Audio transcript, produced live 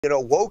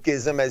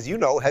Wokeism, as you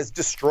know, has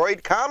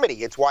destroyed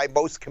comedy. It's why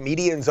most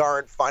comedians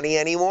aren't funny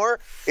anymore.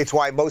 It's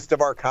why most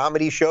of our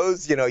comedy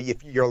shows,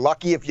 you're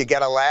lucky if you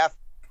get a laugh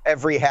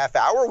every half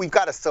hour. We've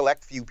got a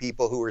select few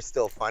people who are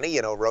still funny,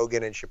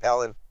 Rogan and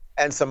Chappelle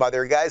and some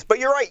other guys. But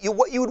you're right.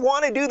 What you would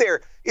want to do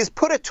there is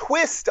put a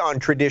twist on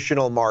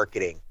traditional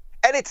marketing.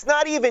 And it's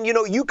not even,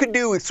 you could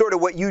do sort of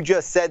what you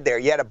just said there.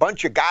 You had a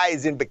bunch of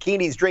guys in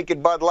bikinis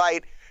drinking Bud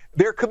Light.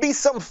 There could be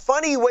some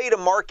funny way to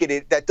market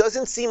it that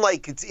doesn't seem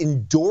like it's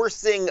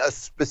endorsing a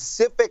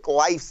specific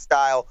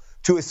lifestyle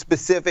to a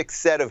specific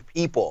set of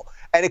people.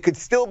 And it could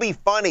still be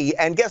funny.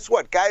 And guess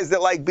what? Guys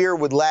that like beer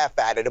would laugh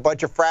at it. A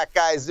bunch of frat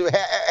guys,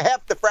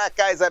 half the frat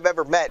guys I've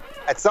ever met,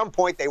 at some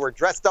point they were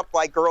dressed up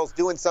like girls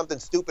doing something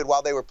stupid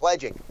while they were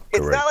pledging.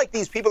 It's not like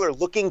these people are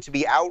looking to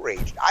be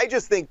outraged. I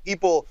just think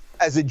people,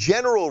 as a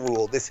general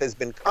rule, this has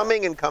been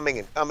coming and coming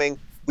and coming.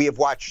 We have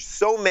watched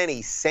so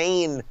many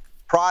sane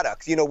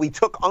products. We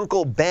took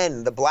Uncle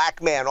Ben, the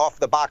black man, off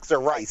the box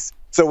of rice.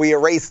 So we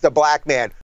erased the black man.